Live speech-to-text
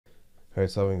All right,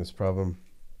 solving this problem.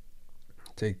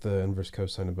 Take the inverse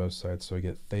cosine of both sides, so I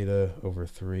get theta over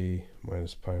 3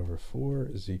 minus pi over 4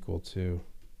 is equal to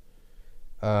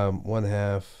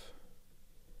 1/2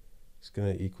 is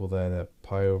going to equal that at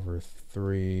pi over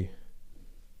 3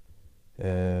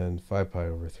 and 5 pi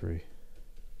over 3.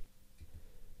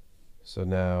 So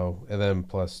now, and then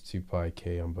plus 2 pi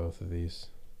k on both of these.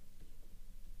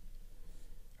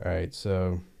 All right,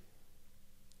 so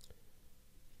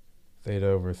theta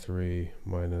over 3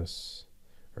 minus,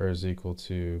 or is equal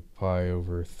to pi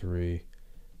over 3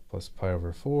 plus pi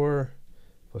over 4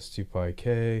 plus 2 pi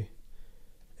k,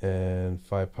 and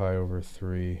 5 pi over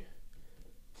 3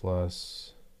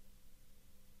 plus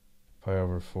pi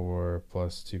over 4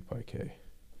 plus 2 pi k.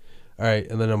 All right,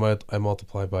 and then I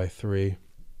multiply by 3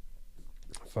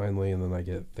 finally, and then I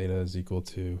get theta is equal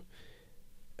to,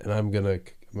 and I'm gonna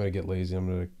get lazy. I'm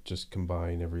gonna just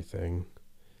combine everything.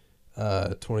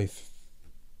 20,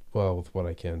 well, with what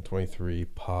I can, 23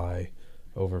 pi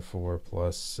over 4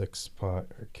 plus 6 pi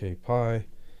or k pi,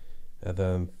 and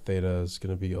then theta is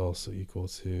going to be also equal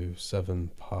to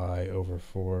 7 pi over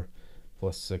 4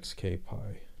 plus 6k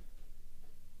pi.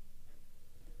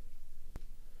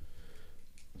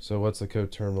 So what's the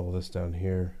coterminal of this down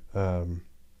here?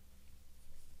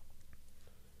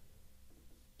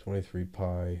 23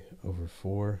 pi over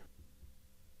 4.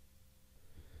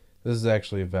 This is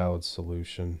actually a valid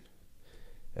solution.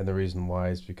 And the reason why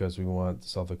is because we want the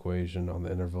self-equation on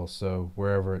the interval. So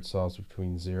wherever it solves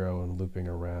between 0 and looping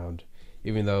around,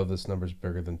 even though this number is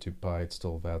bigger than 2 pi, it's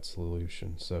still a valid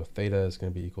solution. So theta is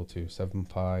going to be equal to 7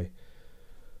 pi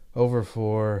over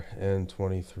 4 and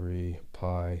 23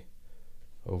 pi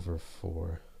over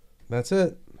 4. That's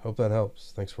it. Hope that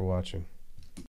helps. Thanks for watching.